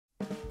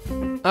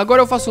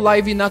Agora eu faço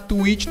live na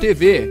Twitch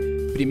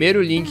TV.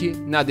 Primeiro link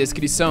na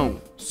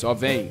descrição. Só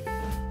vem.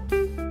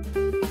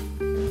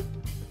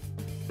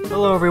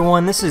 Hello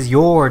everyone, this is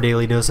your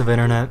daily dose of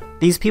internet.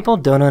 These people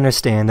don't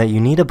understand that you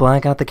need to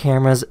black out the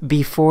cameras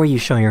before you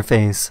show your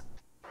face.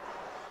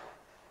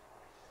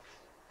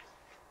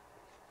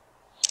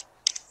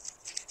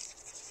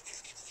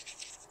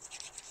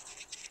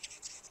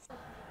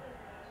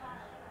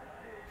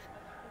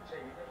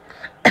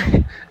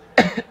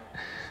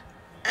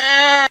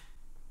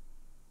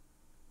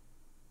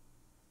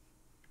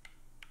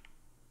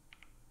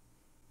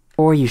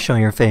 Before you show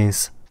your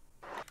face.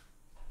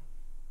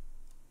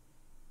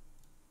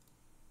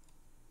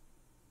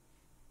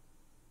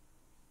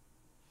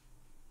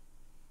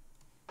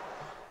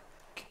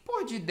 Que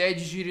porra de ideia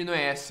de girino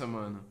é essa,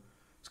 mano?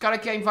 Os caras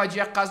querem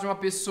invadir a casa de uma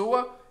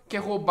pessoa, quer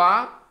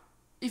roubar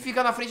e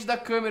fica na frente da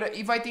câmera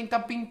e vai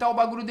tentar pintar o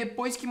bagulho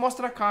depois que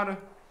mostra a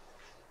cara.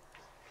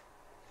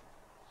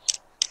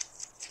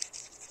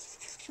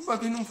 O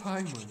bagulho não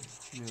vai, mano.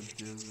 Meu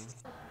Deus, né?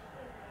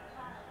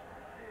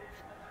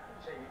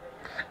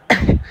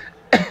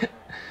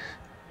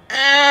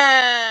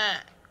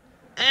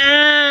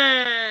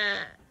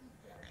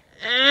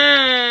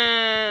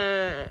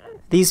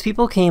 These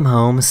people came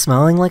home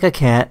smelling like a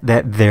cat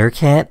that their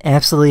cat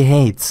absolutely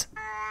hates.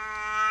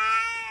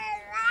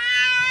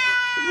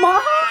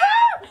 Mom!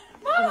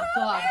 Oh,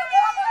 God.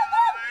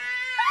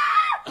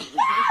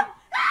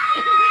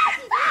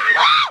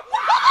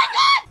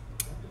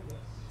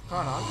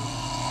 Caralho.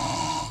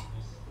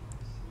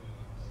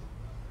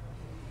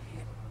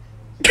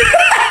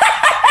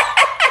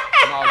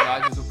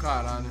 Maldade do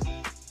caralho.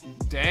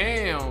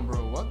 Damn, bro.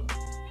 What?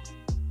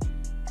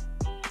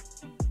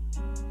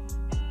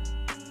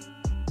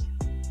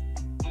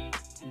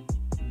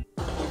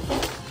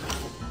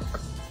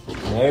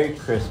 Merry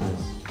Christmas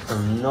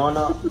from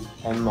Nonna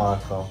and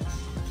Marco.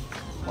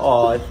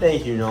 Oh,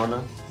 thank you,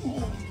 Nonna.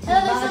 Oh,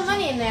 there's some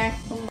money in there.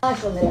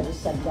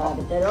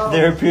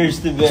 There appears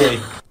to be.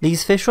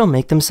 These fish will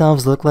make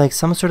themselves look like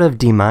some sort of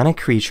demonic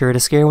creature to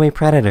scare away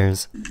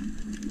predators.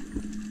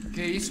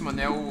 Que isso, mano?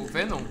 É o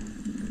Venom?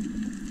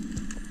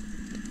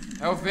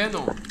 É o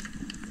Venom.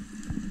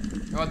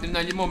 É o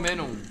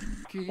Adrenalimomenon.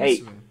 Que isso,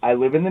 Hey, velho? I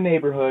live in the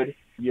neighborhood.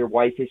 Your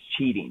wife is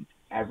cheating.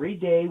 Every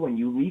day when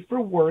you leave for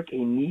work, a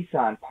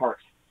Nissan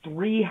parks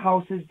 3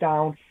 houses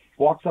down,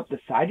 walks up the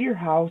side of your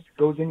house,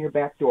 goes in your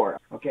back door.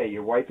 Okay,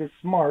 your wife is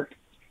smart,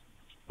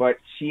 but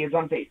she is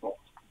unfaithful.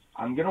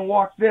 I'm gonna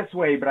walk this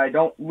way, but I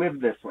don't live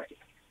this way.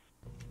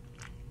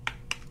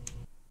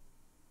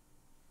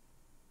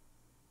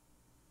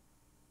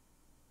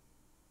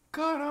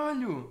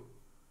 Caralho!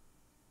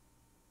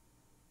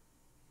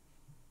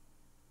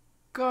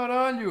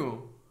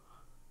 Caralho!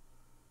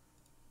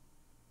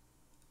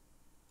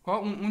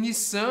 Um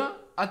Nissan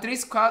a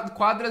 3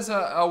 quadras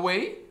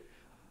away.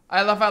 Aí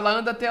ela vai lá,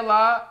 anda até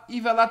lá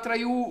e vai lá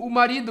trair o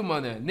marido,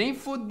 mano. Nem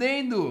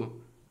fudendo.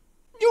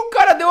 E o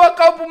cara deu a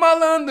cal pro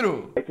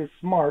malandro. Wife is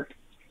smart,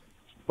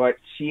 but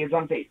she is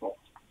unfaithful.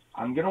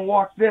 I'm gonna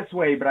walk this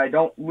way, but I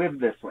don't live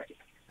this way.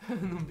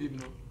 Não vive,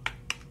 não.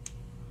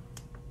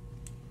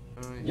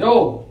 Ai,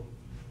 Yo!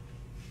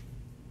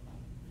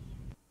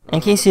 In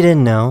case you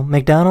didn't know,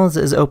 McDonald's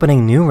is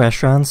opening new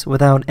restaurants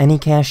without any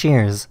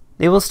cashiers.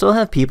 They will still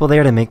have people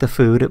there to make the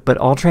food, but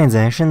all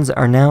transactions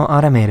are now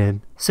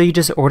automated. So you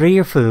just order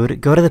your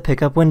food, go to the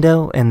pickup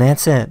window, and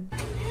that's it.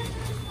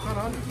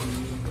 caralho.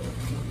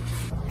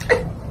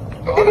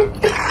 Da hora.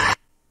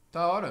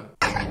 Da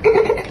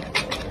hora.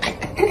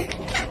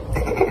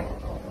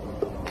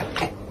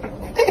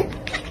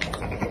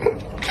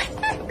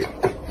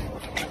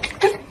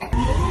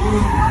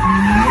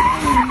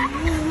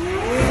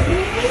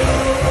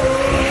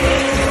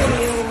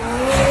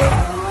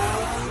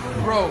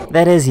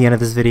 That is the end of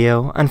this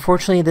video.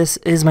 Unfortunately, this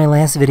is my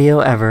last video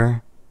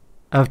ever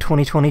of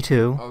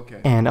 2022.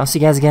 Okay. And I'll see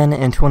you guys again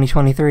in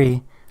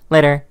 2023.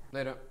 Later.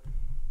 Later.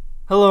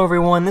 Hello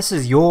everyone, this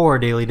is your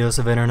daily dose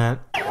of internet.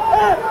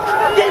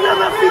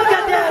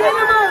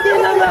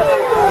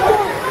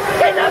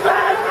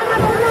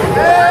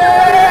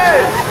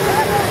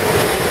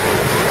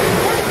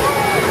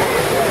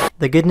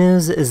 The good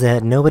news is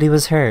that nobody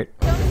was hurt.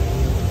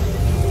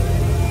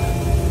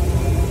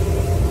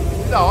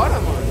 Da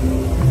hora,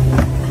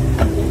 mano.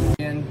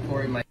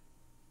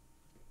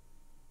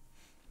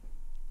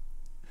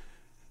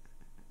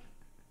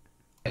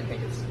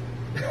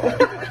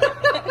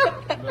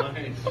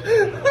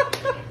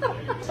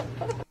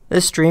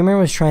 This streamer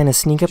was trying to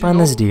sneak up on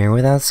this deer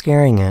without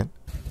scaring it.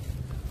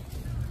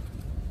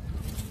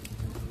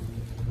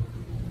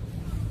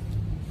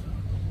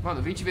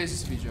 Mano, 20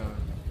 vezes esse vídeo,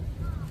 ó.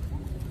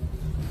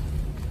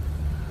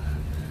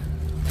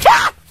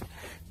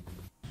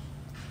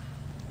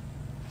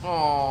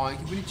 Oh,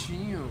 que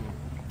bonitinho.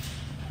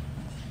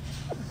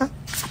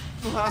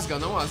 Não rasga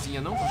não,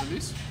 asinha não, fazendo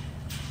isso?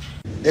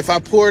 If I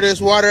pour this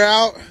water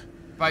out,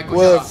 Vai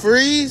will it congelar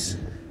freeze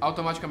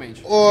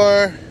automaticamente.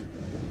 or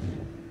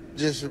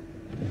just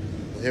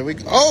here we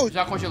go? Oh,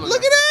 Já congelou.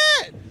 look já. at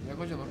that! Já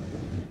congelou.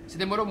 Você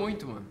demorou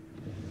muito, mano.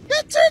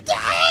 That turned to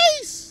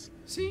ice!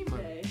 Sim,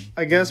 mano.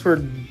 I guess we're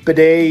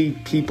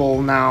bidet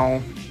people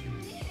now.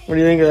 What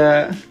do you think of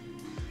that?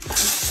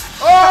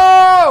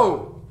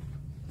 Oh!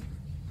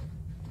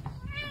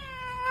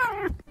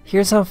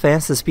 Here's how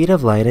fast the speed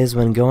of light is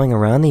when going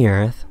around the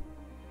Earth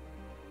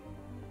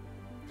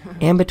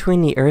and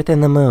between the Earth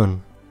and the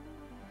Moon.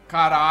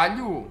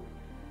 Caralho!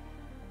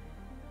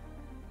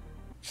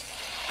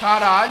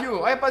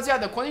 Caralho! Aí,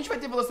 rapaziada, quando a gente vai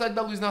ter velocidade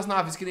da luz nas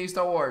naves, que nem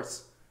Star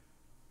Wars?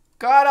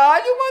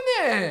 Caralho,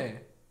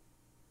 mané!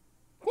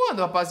 Quando,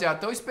 rapaziada?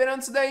 Tô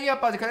esperando isso daí,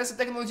 rapaziada. Cadê essa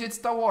tecnologia de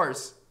Star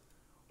Wars?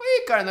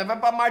 Aí, cara, nós vai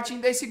pra Marte em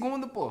 10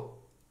 segundos, pô.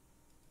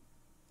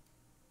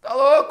 Tá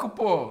louco,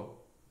 pô.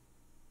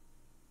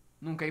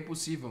 Nunca é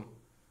impossível.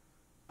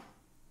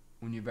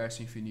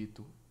 Universo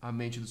infinito. A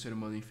mente do ser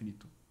humano é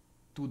infinito.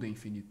 Tudo é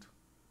infinito.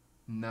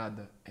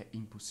 Nada é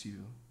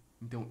impossível.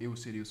 Então eu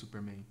serei o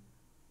Superman.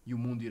 E o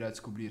mundo irá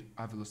descobrir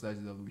a velocidade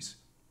da luz.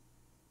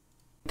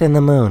 In the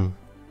Moon.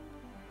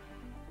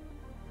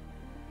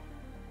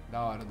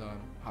 Da hora, da hora.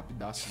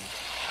 Rapidaço, né?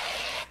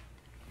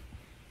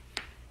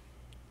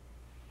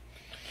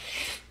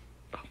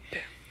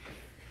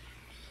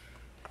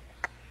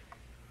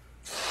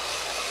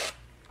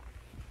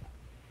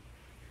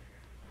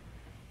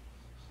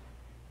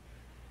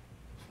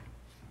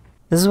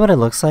 This is what it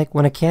looks like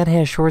when a cat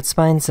has short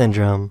spine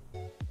syndrome.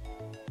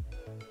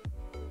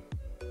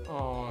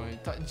 Ai,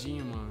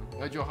 tadinho, mano.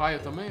 É o de Ohio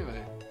também,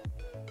 velho?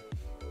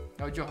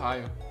 É o de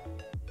Ohio.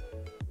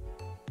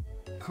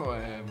 Qual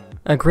é, mano?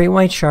 A great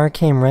white shark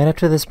came right up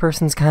to this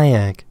person's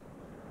kayak.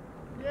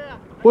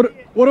 What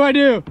do I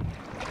do?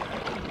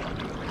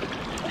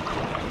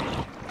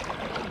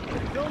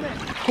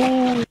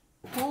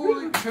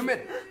 Filme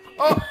it.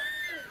 Oh!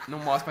 Não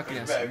mostra pra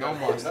criança, não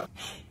mostra.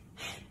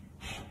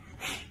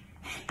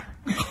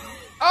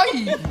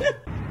 Ai!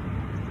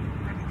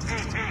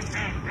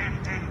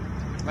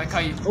 Vai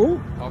cair.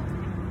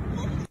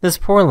 Óbvio. This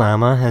poor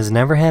llama has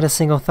never had a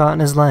single thought in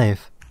his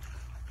life.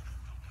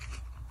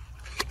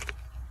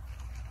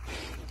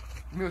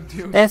 Meu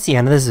Deus. That's the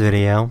end of this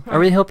video. I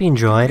really hope you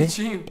enjoyed,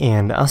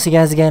 and I'll see you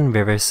guys again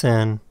very, very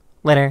soon.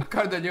 Later. A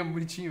cara do Daniel é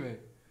bonitinho, velho.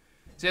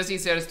 Seja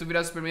sincero, se tu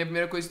virasse Superman, a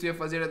primeira coisa que tu ia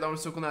fazer era dar um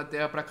soco na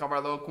terra pra acabar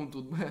logo com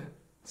tudo.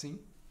 Sim.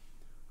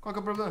 Qual que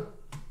é o problema?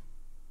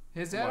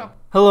 Reserva.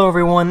 Hello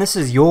everyone, this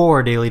is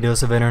your daily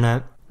dose of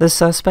internet. The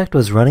suspect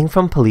was running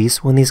from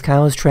police when these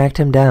cows tracked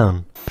him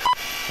down.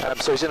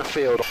 So he's in a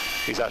field.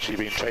 He's actually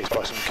being chased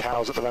by some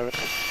cows at the moment.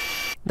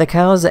 The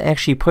cows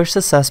actually pushed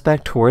the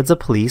suspect towards the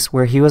police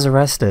where he was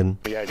arrested.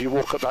 Yeah, if you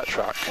walk up that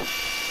track,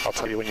 I'll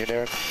tell you when you're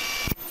near him.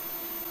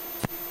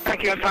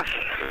 Thank you,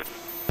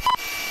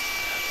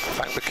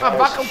 Thank the cows. A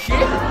vaca o quê?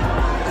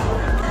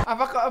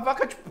 A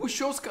vaca tipo,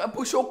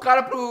 puxou o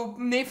cara pro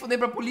nem fuder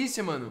pra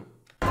polícia, mano.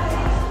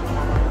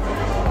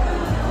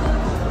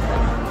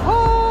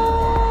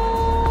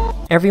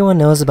 Everyone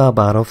knows about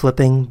bottle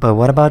flipping, but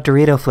what about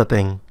Dorito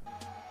flipping?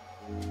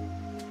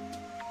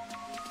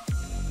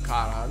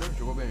 Caralho,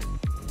 jogou bem.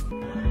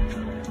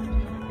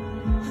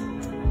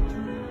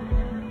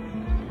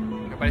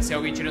 Vai aparecer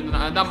alguém tirando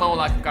da mão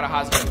lá que o cara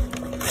rasga.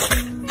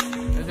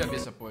 Eu já vi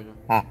essa porra.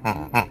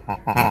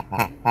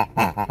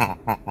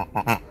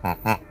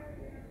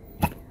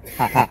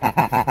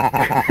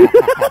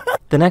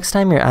 The next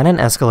time you're on an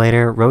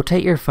escalator,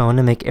 rotate your phone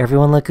to make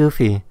everyone look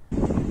goofy.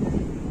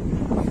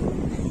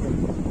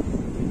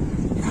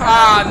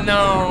 Ah,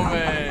 não,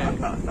 velho.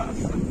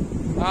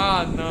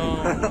 Ah, não.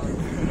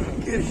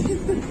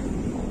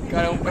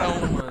 Cara, é pra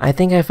mano. I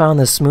think I found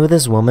the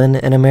smoothest woman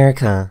in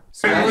America.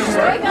 My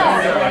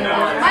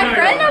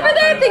friend over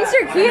there thinks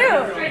you're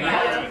cute.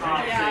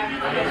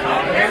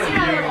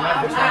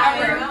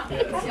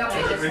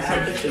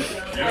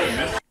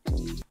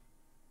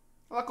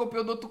 Ela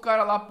copiou do outro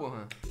cara lá,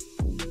 porra.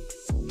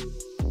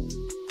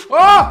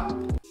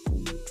 Oh!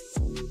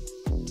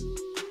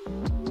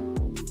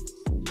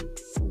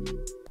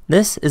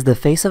 This is the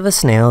face of a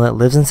snail that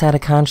lives inside a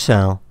conch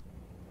shell.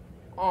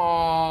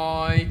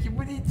 Ai, que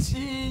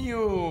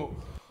bonitinho.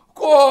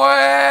 Qual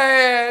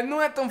é? Não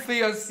é tão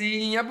feio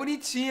assim. É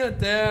bonitinho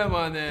até,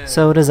 mané.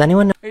 So does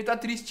anyone Ele tá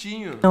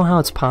tristinho. know how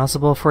it's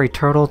possible for a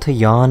turtle to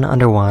yawn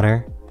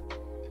underwater?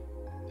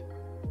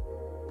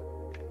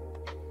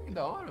 Que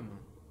da hora, mano.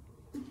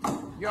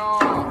 Yo.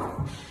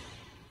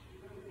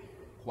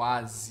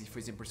 Quase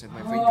foi 100%,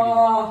 mas foi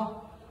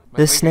incrível.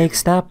 This snake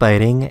stopped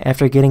biting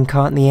after getting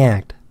caught in the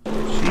act.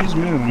 She's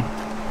moving.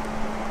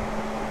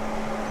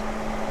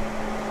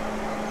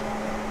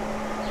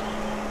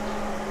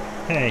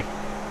 Hey.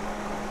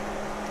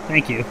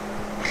 Thank you.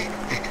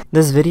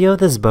 This video of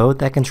this boat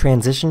that can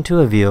transition to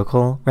a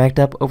vehicle racked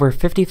up over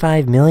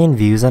 55 million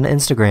views on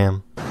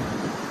Instagram.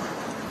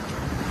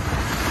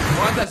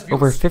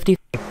 Over 50.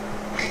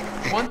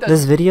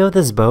 This video of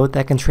this boat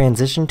that can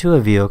transition to a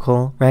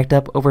vehicle racked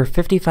up over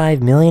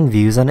 55 million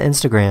views on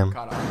Instagram.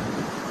 Caralho.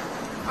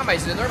 Ah,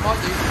 mas isso é normal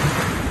dele.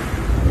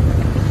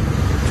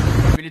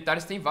 Os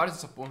militares têm vários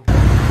dessa porra.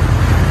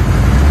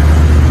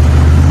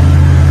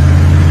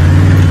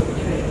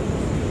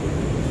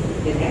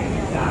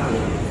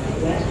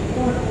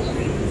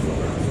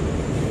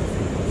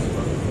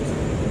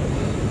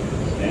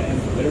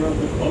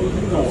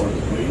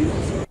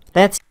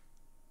 That's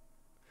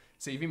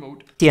Save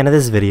mode. the end of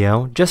this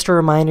video. Just a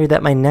reminder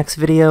that my next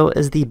video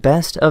is the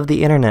Best of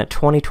the Internet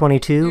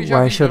 2022,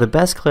 where I show the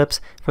best clips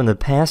from the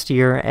past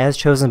year as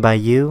chosen by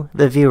you,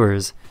 the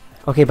viewers.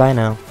 Okay, bye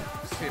now.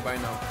 Ok, bye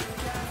now.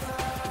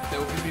 Até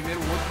eu vi primeiro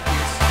o outro.